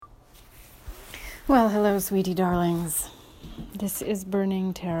Well, hello, sweetie darlings. This is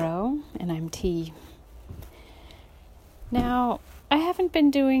Burning Tarot, and I'm T. Now, I haven't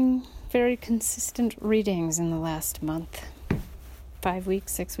been doing very consistent readings in the last month. 5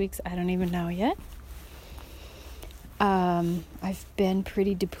 weeks, 6 weeks, I don't even know yet. I've been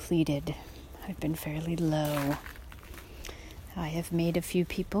pretty depleted. I've been fairly low. I have made a few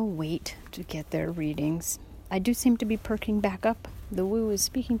people wait to get their readings. I do seem to be perking back up. The woo is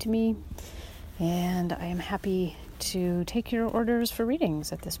speaking to me. And I am happy to take your orders for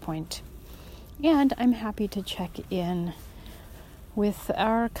readings at this point. And I'm happy to check in with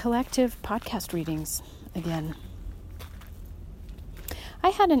our collective podcast readings again. I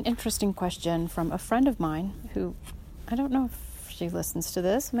had an interesting question from a friend of mine who, I don't know if she listens to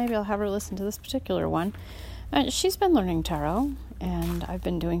this. Maybe I'll have her listen to this particular one. She's been learning tarot, and I've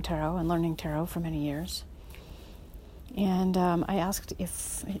been doing tarot and learning tarot for many years. And I asked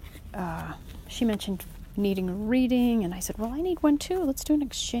if she mentioned needing a reading, and I said, well, I need one too. Let's do an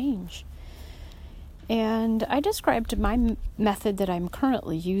exchange. And I described my method that I'm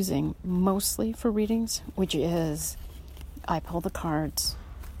currently using mostly for readings, which is I pull the cards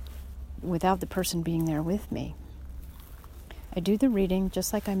without the person being there with me. I do the reading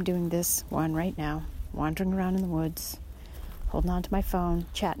just like I'm doing this one right now, wandering around in the woods, holding on to my phone,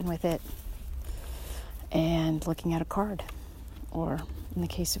 chatting with it, and looking at a card. Or in the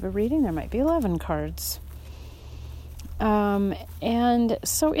case of a reading, there might be 11 cards. And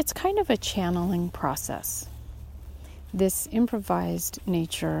so it's kind of a channeling process. This improvised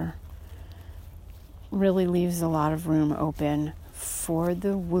nature really leaves a lot of room open for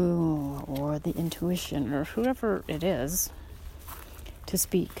the woo or the intuition or whoever it is to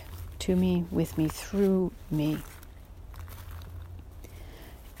speak to me, with me, through me.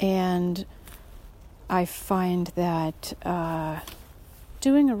 And I find that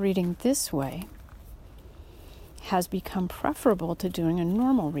doing a reading this way has become preferable to doing a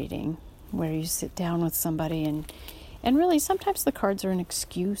normal reading where you sit down with somebody and really sometimes the cards are an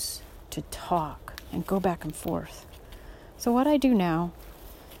excuse to talk and go back and forth. So what I do now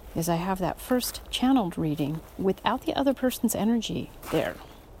is I have that first channeled reading without the other person's energy there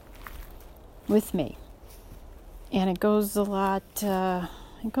with me. And it goes a lot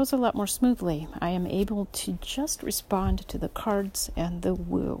more smoothly. I am able to just respond to the cards and the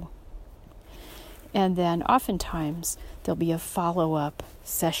woo. And then oftentimes there'll be a follow-up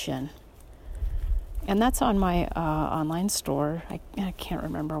session. And that's on my online store. I can't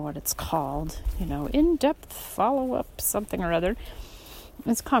remember what it's called. In-depth follow-up something or other.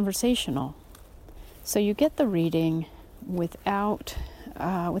 It's conversational. So you get the reading without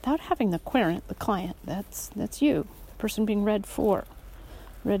having the client. That's you, the person being read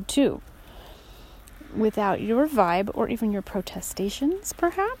to, without your vibe or even your protestations,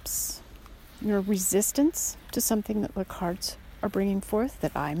 perhaps, your resistance to something that the cards are bringing forth,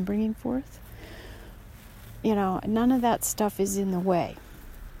 that I'm bringing forth. None of that stuff is in the way.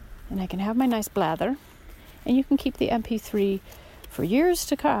 And I can have my nice blather, and you can keep the MP3 for years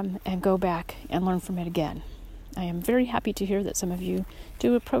to come and go back and learn from it again. I am very happy to hear that some of you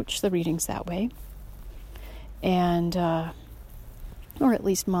do approach the readings that way. And or at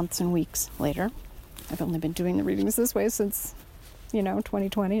least months and weeks later. I've only been doing the readings this way since,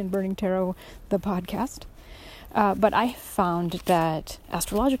 2020 and Burning Tarot, the podcast. But I found that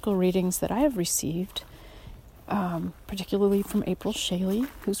astrological readings that I have received, particularly from April Shaley,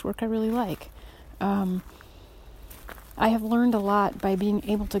 whose work I really like, I have learned a lot by being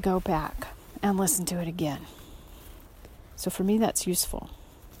able to go back and listen to it again. So for me, that's useful.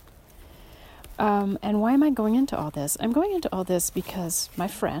 And why am I going into all this? I'm going into all this because my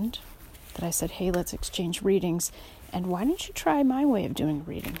friend that I said, hey, let's exchange readings, and why don't you try my way of doing a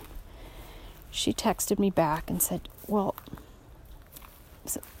reading? She texted me back and said, well,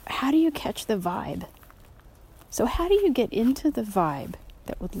 so how do you catch the vibe? So how do you get into the vibe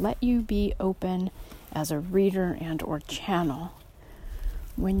that would let you be open as a reader and or channel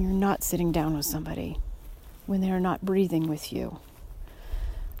when you're not sitting down with somebody, when they're not breathing with you?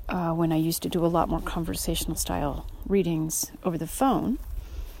 When I used to do a lot more conversational style readings over the phone,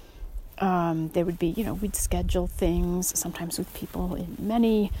 there would be, we'd schedule things, sometimes with people in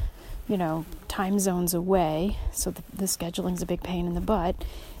many, time zones away. So the scheduling's a big pain in the butt.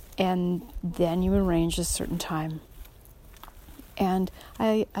 And then you arrange a certain time. And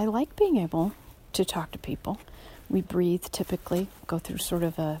I like being able to talk to people. We breathe typically, go through sort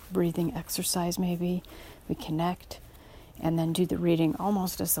of a breathing exercise maybe. We connect. And then do the reading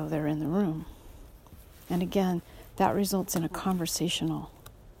almost as though they're in the room. And again, that results in a conversational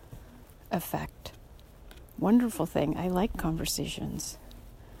effect. Wonderful thing. I like conversations.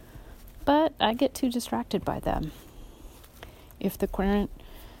 but I get too distracted by them. If the querent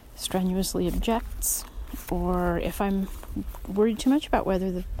strenuously objects, or if I'm worried too much about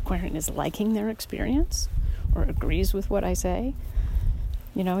whether the querent is liking their experience or agrees with what I say,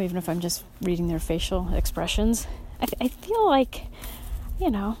 even if I'm just reading their facial expressions, I feel like,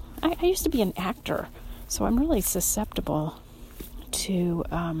 I used to be an actor, so I'm really susceptible to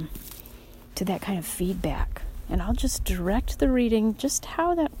that kind of feedback. And I'll just direct the reading just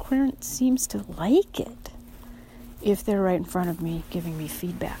how that querent seems to like it if they're right in front of me giving me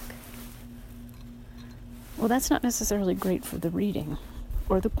feedback. Well, that's not necessarily great for the reading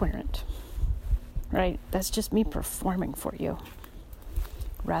or the querent, right? That's just me performing for you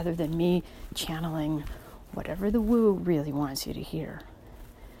rather than me channeling whatever the woo really wants you to hear.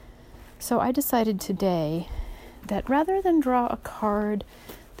 So I decided today that rather than draw a card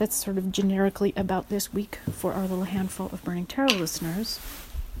that's sort of generically about this week for our little handful of Burning Tarot listeners,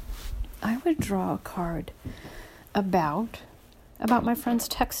 I would draw a card about my friend's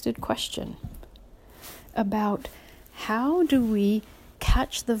texted question, about how do we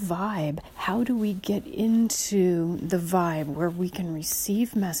catch the vibe, how do we get into the vibe where we can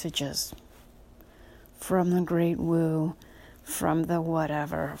receive messages from the great woo, from the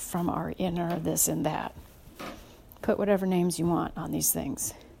whatever, from our inner this and that. Put whatever names you want on these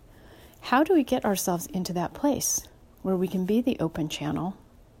things. How do we get ourselves into that place where we can be the open channel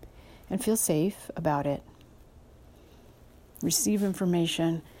and feel safe about it, receive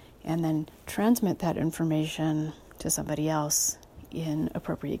information, and then transmit that information to somebody else in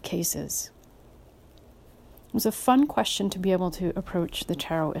appropriate cases? It was a fun question to be able to approach the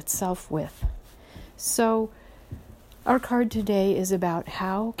tarot itself with. So our card today is about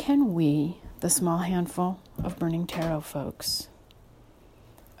how can we, the small handful of Burning Tarot folks,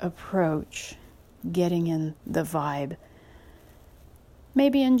 approach getting in the vibe,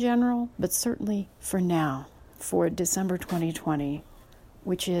 maybe in general, but certainly for now, for December 2020,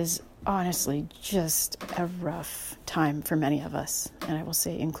 which is honestly just a rough time for many of us, and I will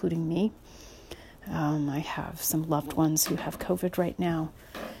say including me. I have some loved ones who have COVID right now,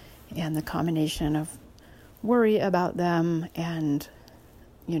 and the combination of worry about them and,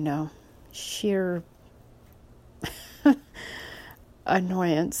 sheer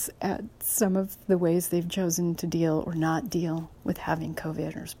annoyance at some of the ways they've chosen to deal or not deal with having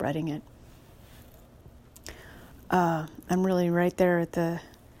COVID or spreading it. I'm really right there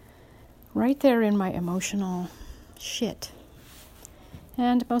in my emotional shit.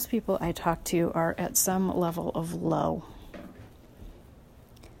 And most people I talk to are at some level of low.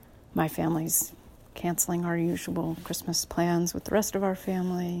 My family's canceling our usual Christmas plans with the rest of our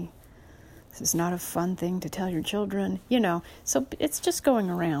family. This is not a fun thing to tell your children, so it's just going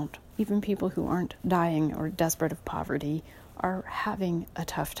around. Even people who aren't dying or desperate of poverty are having a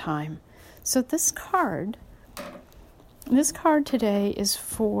tough time. So this card today is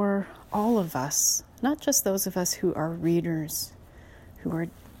for all of us, not just those of us who are readers, who are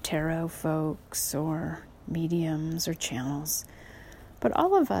tarot folks or mediums or channels, but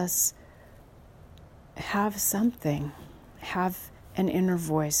all of us have something, have an inner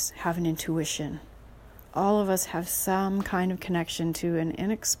voice, have an intuition. All of us have some kind of connection to an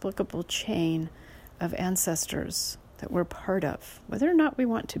inexplicable chain of ancestors that we're part of, whether or not we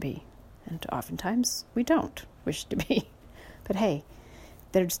want to be. And oftentimes we don't wish to be. But hey,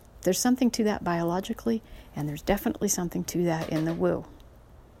 there's something to that biologically, and there's definitely something to that in the woo.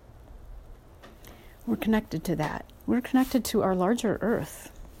 We're connected to that. We're connected to our larger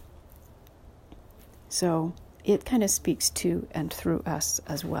earth. So it kind of speaks to and through us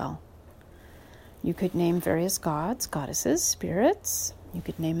as well. You could name various gods, goddesses, spirits. You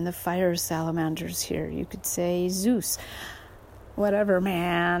could name the fire salamanders here. You could say Zeus. Whatever,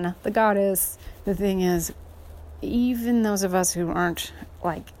 man. The goddess. The thing is, even those of us who aren't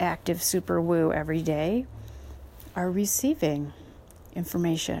like active super woo every day are receiving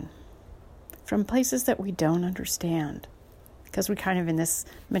information from places that we don't understand, because we're kind of in this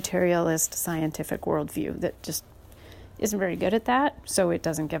materialist scientific worldview that just isn't very good at that, so it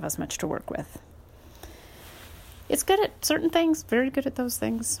doesn't give us much to work with. It's good at certain things, very good at those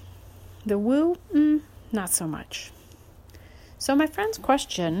things. The woo, not so much. So my friend's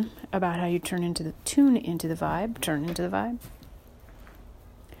question about how you tune into the vibe.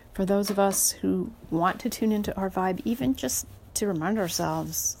 For those of us who want to tune into our vibe, even just to remind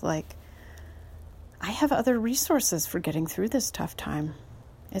ourselves, like, I have other resources for getting through this tough time.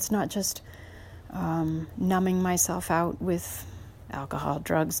 It's not just numbing myself out with alcohol,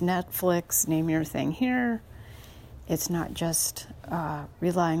 drugs, Netflix, name your thing here. It's not just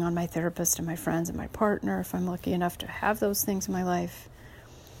relying on my therapist and my friends and my partner, if I'm lucky enough to have those things in my life.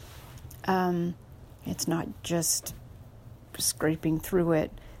 It's not just scraping through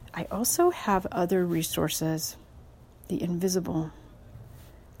it. I also have other resources, the invisible,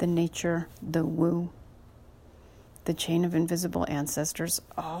 the nature, the woo, the chain of invisible ancestors,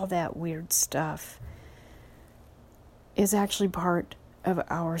 all that weird stuff is actually part of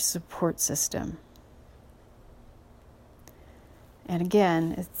our support system. And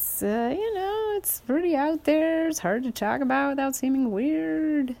again, it's, it's pretty out there. It's hard to talk about without seeming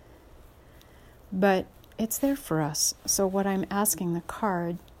weird. But it's there for us. So what I'm asking the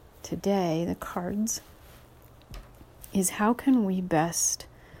cards today, is how can we best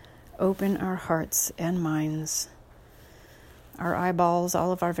open our hearts and minds, our eyeballs,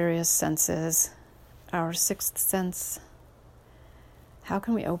 all of our various senses, our sixth sense. How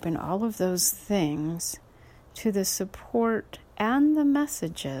can we open all of those things to the support and the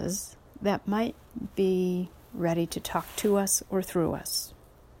messages that might be ready to talk to us or through us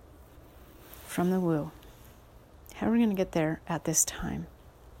from the woo? How are we going to get there at this time?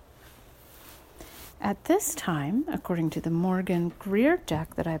 At this time, according to the Morgan Greer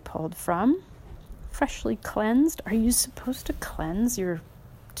deck that I pulled from, freshly cleansed. Are you supposed to cleanse your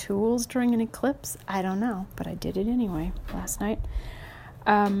tools during an eclipse? I don't know, but I did it anyway last night.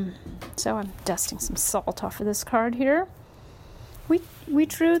 So I'm dusting some salt off of this card here. We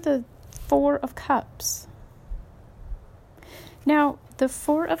drew the Four of Cups. Now, the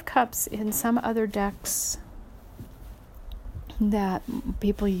Four of Cups in some other decks that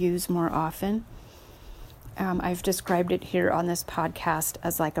people use more often, I've described it here on this podcast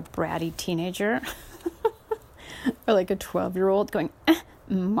as like a bratty teenager or like a 12-year-old going,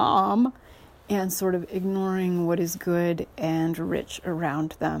 Mom, and sort of ignoring what is good and rich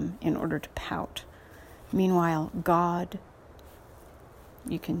around them in order to pout. Meanwhile, God,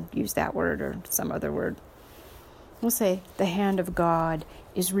 you can use that word or some other word. We'll say the hand of God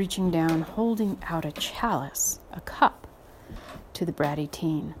is reaching down, holding out a chalice, a cup, to the bratty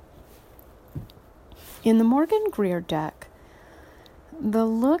teen. In the Morgan Greer deck, the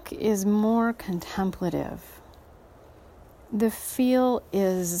look is more contemplative. The feel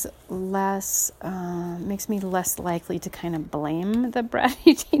is less, makes me less likely to kind of blame the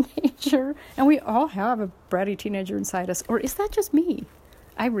bratty teenager. And we all have a bratty teenager inside us. Or is that just me?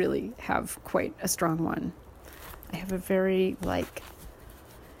 I really have quite a strong one. I have a very,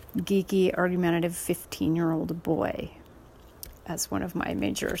 geeky, argumentative 15-year-old boy as one of my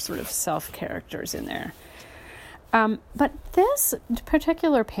major sort of self-characters in there. But this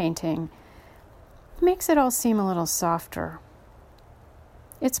particular painting makes it all seem a little softer.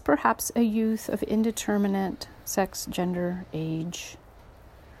 It's perhaps a youth of indeterminate sex, gender, age.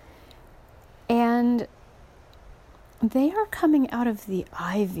 And they are coming out of the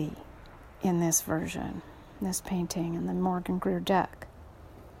ivy in this version, this painting in the Morgan Greer deck.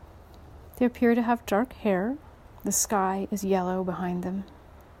 They appear to have dark hair. The sky is yellow behind them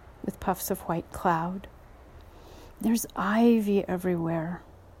with puffs of white cloud. There's ivy everywhere.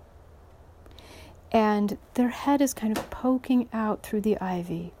 And their head is kind of poking out through the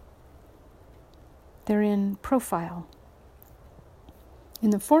ivy. They're in profile.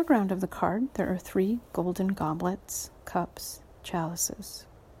 In the foreground of the card, there are 3 golden goblets, cups, chalices.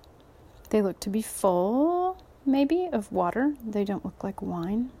 They look to be full, maybe, of water. They don't look like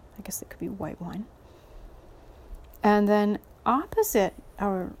wine. I guess it could be white wine. And then opposite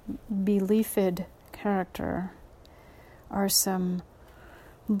our beleafed character are some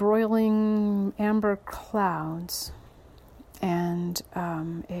broiling amber clouds and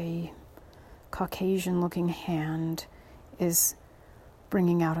a Caucasian-looking hand is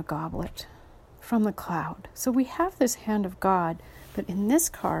bringing out a goblet from the cloud. So we have this hand of God, but in this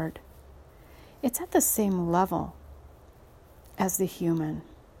card, it's at the same level as the human.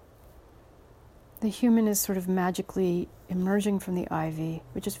 The human is sort of magically emerging from the ivy,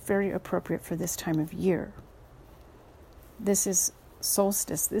 which is very appropriate for this time of year. This is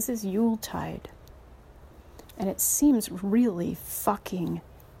solstice. This is Yuletide. And it seems really fucking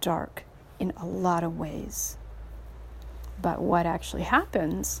dark in a lot of ways. But what actually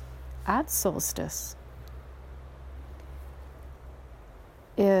happens at solstice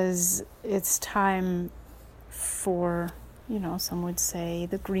is it's time for, some would say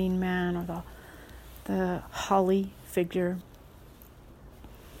the green man or the holly figure,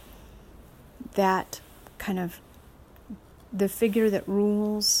 that kind of the figure that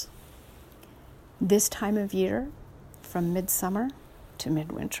rules this time of year from midsummer to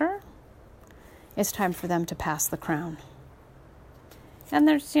midwinter. It's time for them to pass the crown. And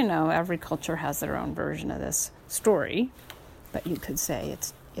there's, every culture has their own version of this story, but you could say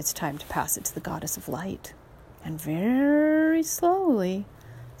it's time to pass it to the goddess of light. And very slowly,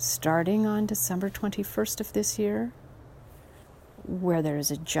 starting on December 21st of this year, where there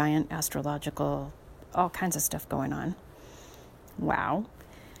is a giant astrological, all kinds of stuff going on. Wow.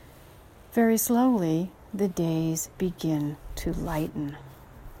 Very slowly, the days begin to lighten.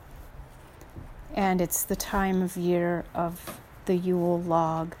 And it's the time of year of the Yule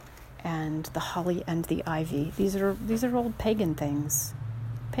log and the holly and the ivy. These are old pagan things,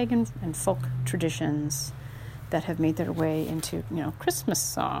 pagan and folk traditions that have made their way into, Christmas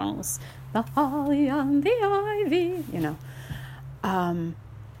songs. The holly and the ivy,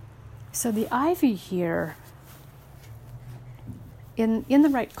 So the ivy here, in the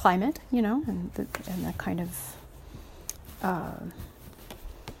right climate, and the kind of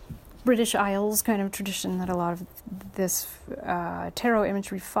British Isles kind of tradition that a lot of this tarot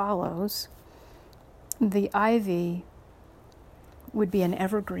imagery follows, the ivy would be an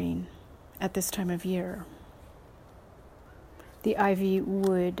evergreen at this time of year. The ivy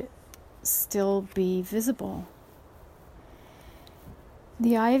would still be visible.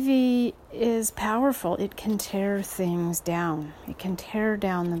 The ivy is powerful. It can tear things down. It can tear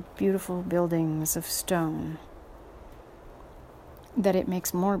down the beautiful buildings of stone that it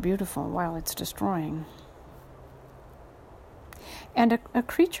makes more beautiful while it's destroying. And a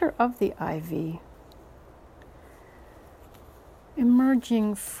creature of the ivy,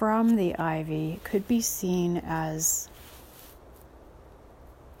 emerging from the ivy, could be seen as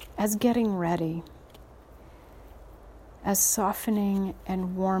getting ready, as softening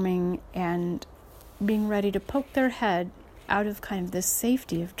and warming and being ready to poke their head out of kind of this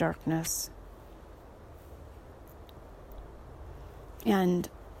safety of darkness. And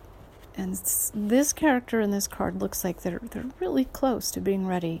this character in this card looks like they're really close to being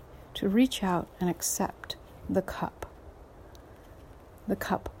ready to reach out and accept the cup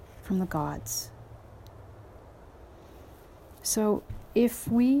from the gods. So if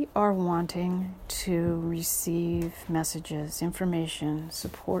we are wanting to receive messages, information,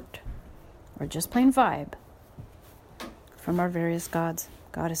 support, or just plain vibe from our various gods,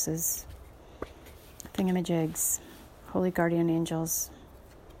 goddesses, thingamajigs, holy guardian angels,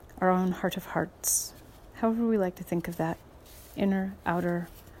 our own heart of hearts, however we like to think of that, inner, outer,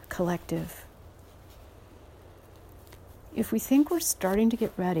 collective. If we think we're starting to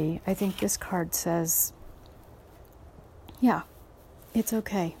get ready, I think this card says, yeah, it's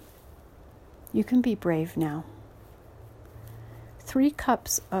okay. You can be brave now. 3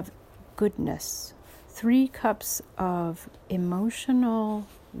 cups of goodness, 3 cups of emotional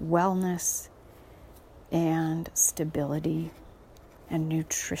wellness and stability and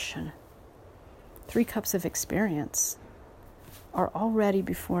nutrition. 3 cups of experience are already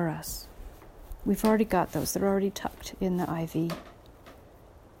before us. We've already got those. They're already tucked in the ivy.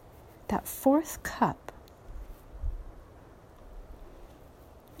 That 4th cup,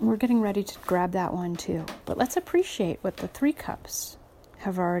 we're getting ready to grab that one too. But let's appreciate what the 3 cups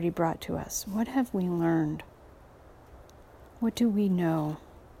have already brought to us. What have we learned? What do we know?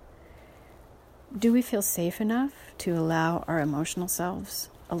 Do we feel safe enough to allow our emotional selves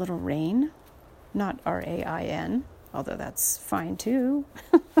a little rein? Not R-A-I-N, although that's fine too,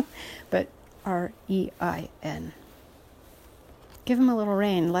 but R-E-I-N. Give them a little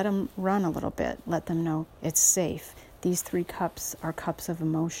rein. Let them run a little bit. Let them know it's safe. These 3 cups are cups of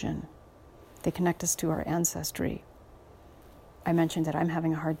emotion. They connect us to our ancestry. I mentioned that I'm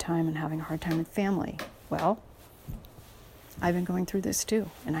having a hard time and having a hard time with family. Well, I've been going through this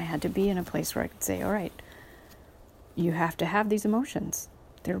too, and I had to be in a place where I could say, all right, you have to have these emotions.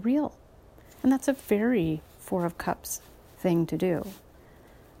 They're real. And that's a very 4 of Cups thing to do.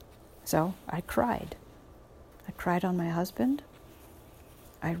 So I cried. I cried on my husband.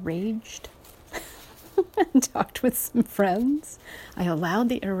 I raged and talked with some friends. I allowed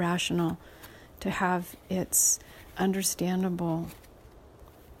the irrational to have its understandable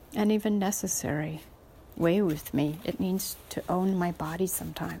and even necessary way with me. It needs to own my body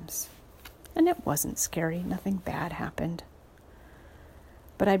sometimes. And it wasn't scary. Nothing bad happened.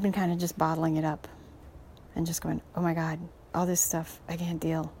 But I'd been kind of just bottling it up and just going, oh my God, all this stuff, I can't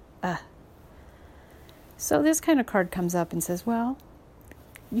deal. So this kind of card comes up and says, well,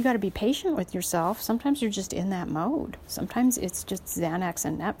 you got to be patient with yourself. Sometimes you're just in that mode. Sometimes it's just Xanax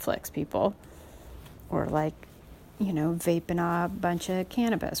and Netflix, people. Or vaping a bunch of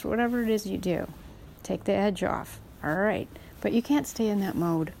cannabis, or whatever it is you do. Take the edge off. All right. But you can't stay in that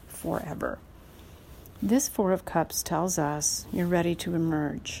mode forever. This 4 of Cups tells us you're ready to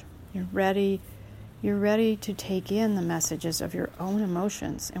emerge. You're ready to take in the messages of your own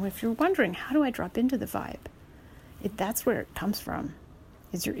emotions. And if you're wondering, how do I drop into the vibe? That's where it comes from,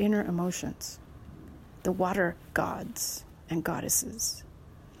 is your inner emotions. The water gods and goddesses.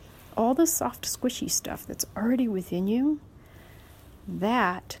 all the soft, squishy stuff that's already within you,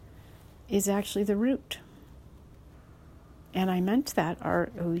 that is actually the root. And I meant that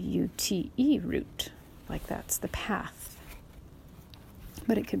R-O-U-T-E, root, like that's the path.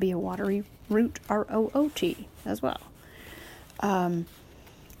 But it could be a watery root, R-O-O-T, as well.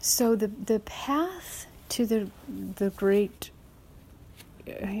 So the path to the great,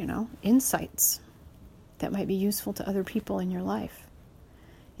 insights that might be useful to other people in your life,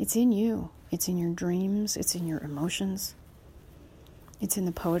 it's in you. It's in your dreams. It's in your emotions. It's in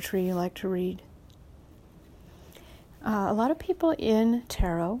the poetry you like to read. A lot of people in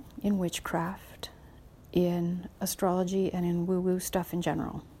tarot, in witchcraft, in astrology, and in woo-woo stuff in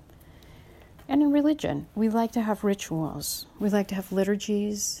general, and in religion, we like to have rituals. We like to have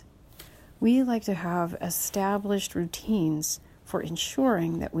liturgies. We like to have established routines for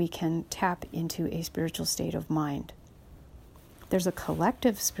ensuring that we can tap into a spiritual state of mind. There's a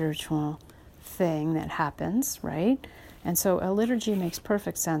collective spiritual thing that happens, right? And so a liturgy makes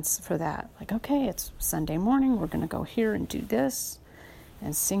perfect sense for that. Like, okay, it's Sunday morning, we're going to go here and do this,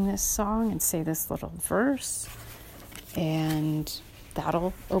 and sing this song, and say this little verse, and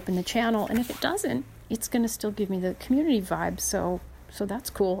that'll open the channel. And if it doesn't, it's going to still give me the community vibe, so that's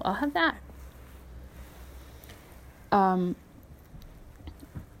cool. I'll have that.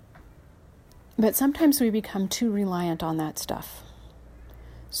 But sometimes we become too reliant on that stuff.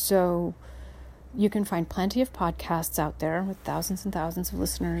 So you can find plenty of podcasts out there with thousands and thousands of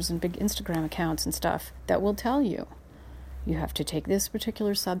listeners and big Instagram accounts and stuff that will tell you have to take this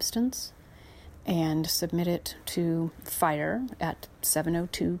particular substance and submit it to fire at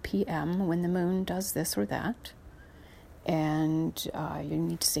 7:02 p.m. when the moon does this or that. And you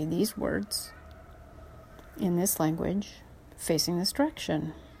need to say these words in this language, facing this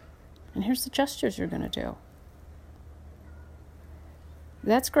direction. And here's the gestures you're going to do.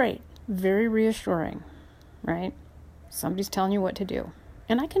 That's great. Very reassuring, right? Somebody's telling you what to do.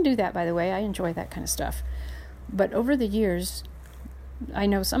 And I can do that, by the way. I enjoy that kind of stuff. But over the years, I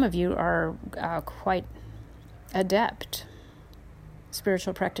know some of you are quite adept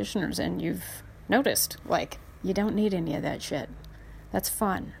spiritual practitioners, and you've noticed, like, you don't need any of that shit. That's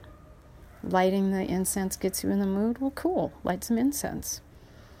fun. Lighting the incense gets you in the mood. Well, cool. Light some incense.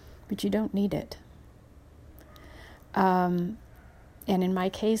 But you don't need it. And in my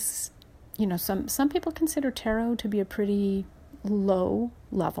case, some people consider tarot to be a pretty low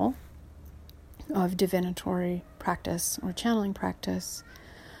level of divinatory practice or channeling practice.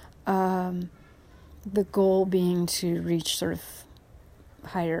 The goal being to reach sort of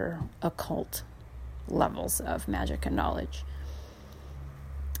higher occult levels of magic and knowledge.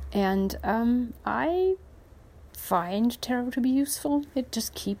 And I find tarot to be useful. It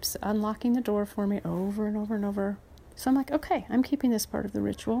just keeps unlocking the door for me over and over and over. So I'm like, okay, I'm keeping this part of the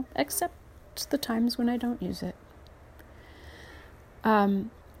ritual, except the times when I don't use it.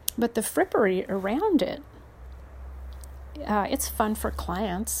 But the frippery around it, it's fun for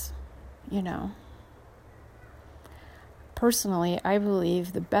clients, Personally, I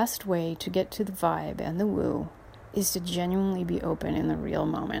believe the best way to get to the vibe and the woo is to genuinely be open in the real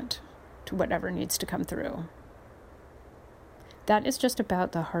moment to whatever needs to come through. That is just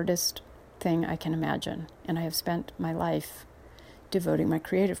about the hardest thing I can imagine, and I have spent my life devoting my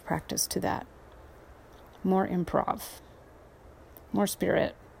creative practice to that. More improv, more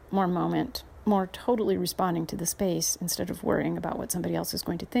spirit, more moment, more totally responding to the space instead of worrying about what somebody else is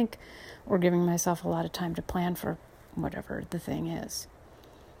going to think or giving myself a lot of time to plan for whatever the thing is.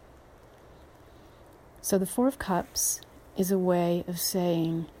 So the Four of Cups is a way of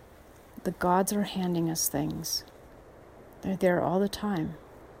saying the gods are handing us things. They're there all the time.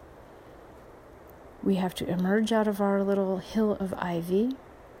 We have to emerge out of our little hill of ivy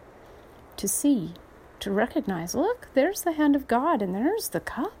to see, to recognize, look, there's the hand of God, and there's the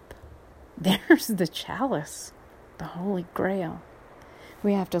cup. There's the chalice, the Holy Grail.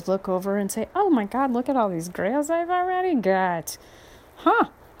 We have to look over and say, oh my God, look at all these grails I've already got.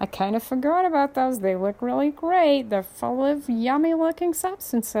 I kind of forgot about those. They look really great. They're full of yummy looking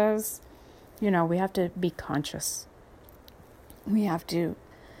substances. We have to be conscious. We have to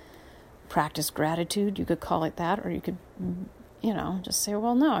practice gratitude. You could call it that, or you could, just say,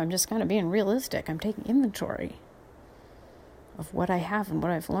 well, no, I'm just kind of being realistic. I'm taking inventory of what I have and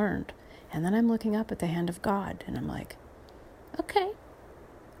what I've learned. And then I'm looking up at the hand of God, and I'm like, okay,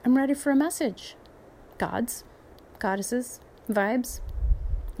 I'm ready for a message. Gods, goddesses, vibes,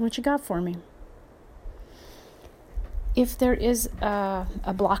 what you got for me? If there is a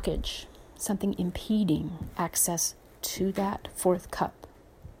blockage, something impeding access to that fourth cup,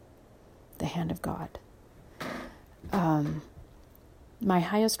 the hand of God, my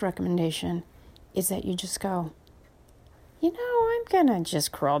highest recommendation is that you just go, I'm going to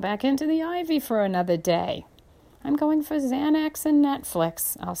just crawl back into the ivy for another day. I'm going for Xanax and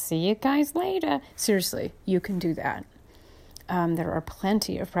Netflix. I'll see you guys later. Seriously, you can do that. There are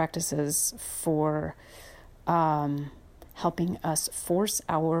plenty of practices for helping us force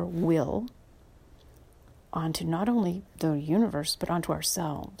our will onto not only the universe, but onto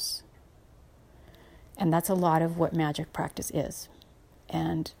ourselves. And that's a lot of what magic practice is.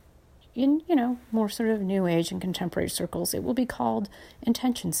 And in, more sort of new age and contemporary circles, it will be called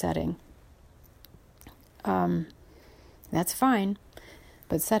intention setting. That's fine.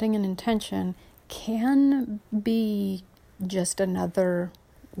 But setting an intention can be just another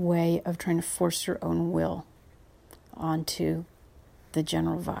way of trying to force your own will onto the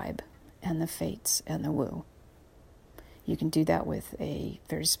general vibe and the fates and the woo. You can do that with a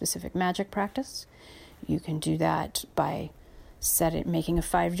very specific magic practice. You can do that by making a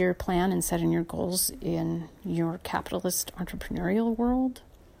 5-year plan and setting your goals in your capitalist entrepreneurial world.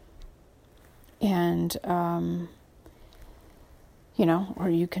 And, or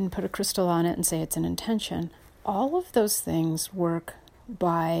you can put a crystal on it and say it's an intention. All of those things work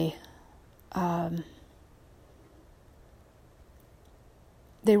by,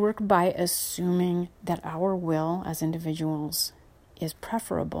 they work by assuming that our will as individuals is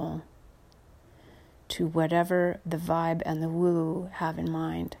preferable to whatever the vibe and the woo have in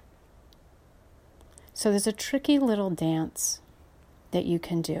mind. So there's a tricky little dance that you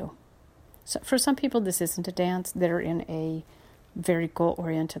can do. So for some people, this isn't a dance. They're in a very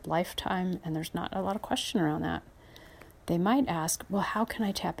goal-oriented lifetime, and there's not a lot of question around that. They might ask, well, how can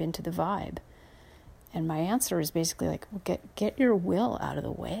I tap into the vibe? And my answer is basically like, well, get your will out of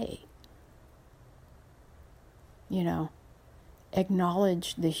the way.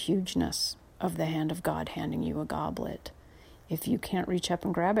 Acknowledge the hugeness of the hand of God handing you a goblet. If you can't reach up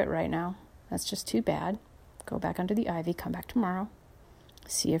and grab it right now, that's just too bad. Go back under the ivy, come back tomorrow.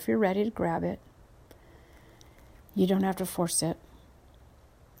 See if you're ready to grab it. You don't have to force it.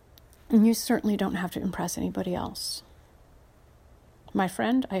 And you certainly don't have to impress anybody else. My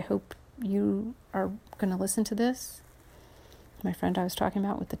friend, I hope you are going to listen to this. My friend I was talking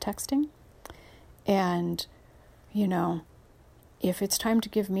about with the texting. And, if it's time to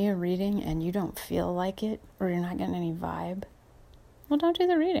give me a reading and you don't feel like it, or you're not getting any vibe, well, don't do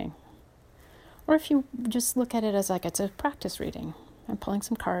the reading. Or if you just look at it as like it's a practice reading. I'm pulling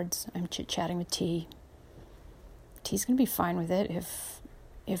some cards. I'm chit-chatting with T. T's going to be fine with it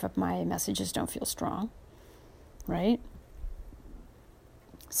if my messages don't feel strong, right?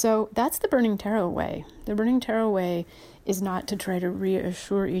 So that's the Burning Tarot way. The Burning Tarot way is not to try to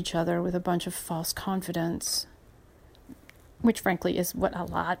reassure each other with a bunch of false confidence, which frankly is what a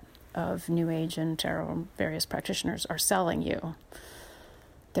lot of New Age and tarot various practitioners are selling you.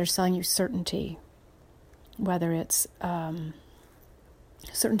 They're selling you certainty, whether it's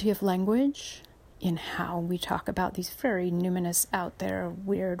certainty of language in how we talk about these very numinous, out there,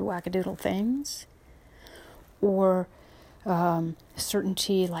 weird, wackadoodle things, or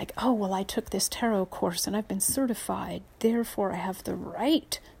certainty like, oh, well, I took this tarot course and I've been certified, therefore I have the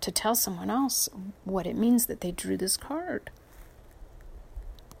right to tell someone else what it means that they drew this card.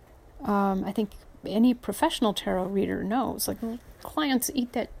 I think any professional tarot reader knows, like, clients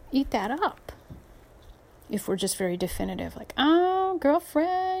eat that up. If we're just very definitive, like, oh,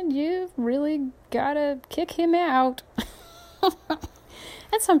 girlfriend, you've really got to kick him out.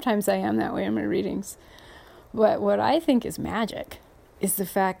 And sometimes I am that way in my readings. But what I think is magic is the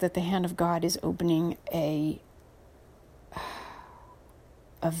fact that the hand of God is opening a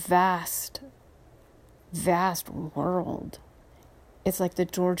vast, vast world. It's like the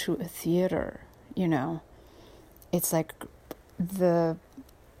door to a theater, It's like the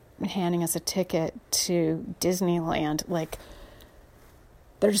handing us a ticket to Disneyland. Like,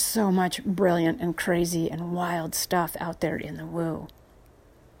 there's so much brilliant and crazy and wild stuff out there in the woo.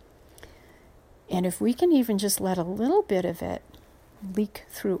 And if we can even just let a little bit of it leak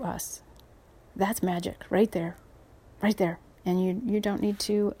through us, that's magic right there. And you don't need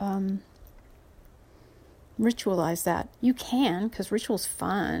to ritualize that. You can, because ritual's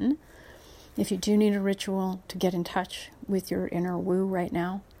fun. If you do need a ritual to get in touch with your inner woo right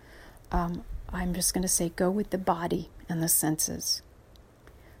now, I'm just going to say go with the body and the senses.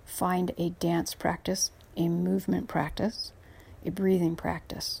 Find a dance practice, a movement practice, a breathing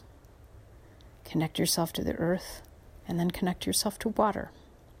practice. Connect yourself to the earth, and then connect yourself to water.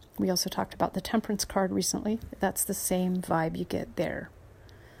 We also talked about the Temperance card recently. That's the same vibe you get there.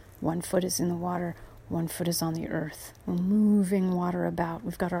 1 foot is in the water, 1 foot is on the earth. We're moving water about.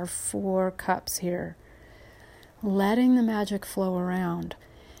 We've got our 4 cups here. letting the magic flow around.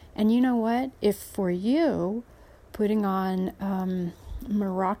 And you know what? If for you, putting on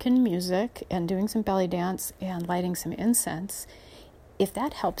Moroccan music and doing some belly dance and lighting some incense, if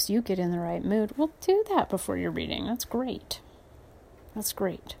that helps you get in the right mood, well, do that before your reading. That's great. That's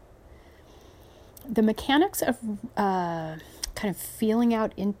great. The mechanics of kind of feeling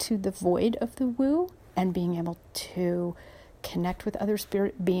out into the void of the woo and being able to connect with other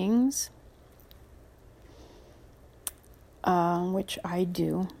spirit beings, which I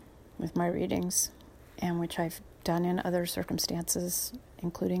do with my readings, and which I've done in other circumstances,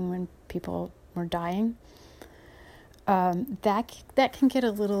 including when people were dying. That can get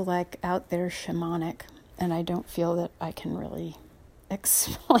a little like out there shamanic, and I don't feel that I can really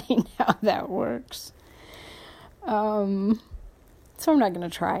explain how that works. So I'm not going to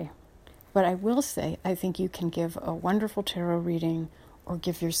try. But I will say, I think you can give a wonderful tarot reading or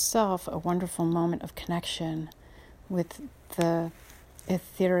give yourself a wonderful moment of connection with the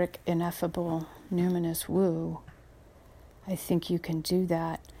etheric, ineffable, numinous woo. I think you can do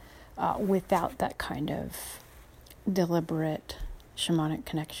that without that kind of deliberate shamanic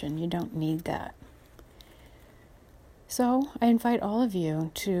connection. You don't need that. So I invite all of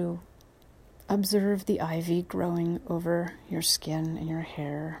you to observe the ivy growing over your skin and your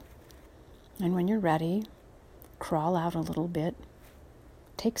hair. And when you're ready, crawl out a little bit.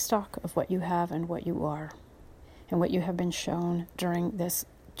 Take stock of what you have and what you are, and what you have been shown during this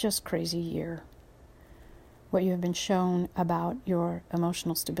just crazy year. What you have been shown about your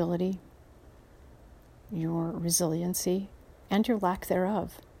emotional stability, your resiliency, and your lack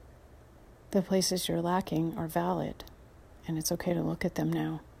thereof. The places you're lacking are valid, and it's okay to look at them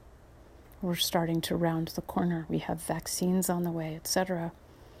now. We're starting to round the corner. We have vaccines on the way, etc.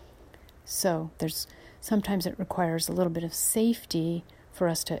 So sometimes it requires a little bit of safety for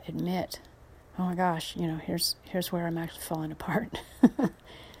us to admit, oh my gosh, here's where I'm actually falling apart.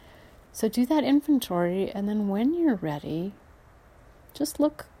 So do that inventory, and then when you're ready, just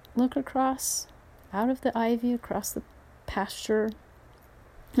look across, out of the ivy, across the pasture,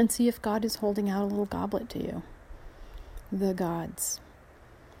 and see if God is holding out a little goblet to you. The gods.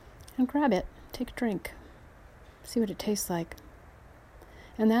 And grab it, take a drink, see what it tastes like.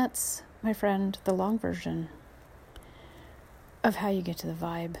 And that's, my friend, the long version of how you get to the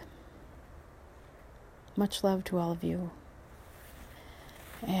vibe. Much love to all of you.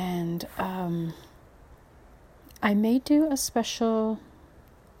 And I may do a special,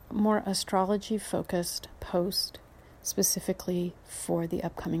 more astrology-focused post specifically for the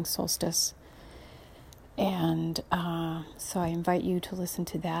upcoming solstice. And so I invite you to listen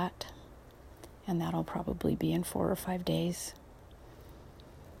to that. And that'll probably be in 4 or 5 days.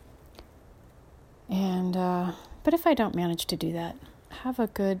 And but if I don't manage to do that, have a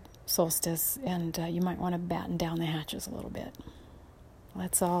good solstice, and you might want to batten down the hatches a little bit.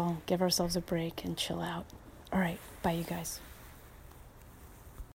 Let's all give ourselves a break and chill out. All right, bye you guys.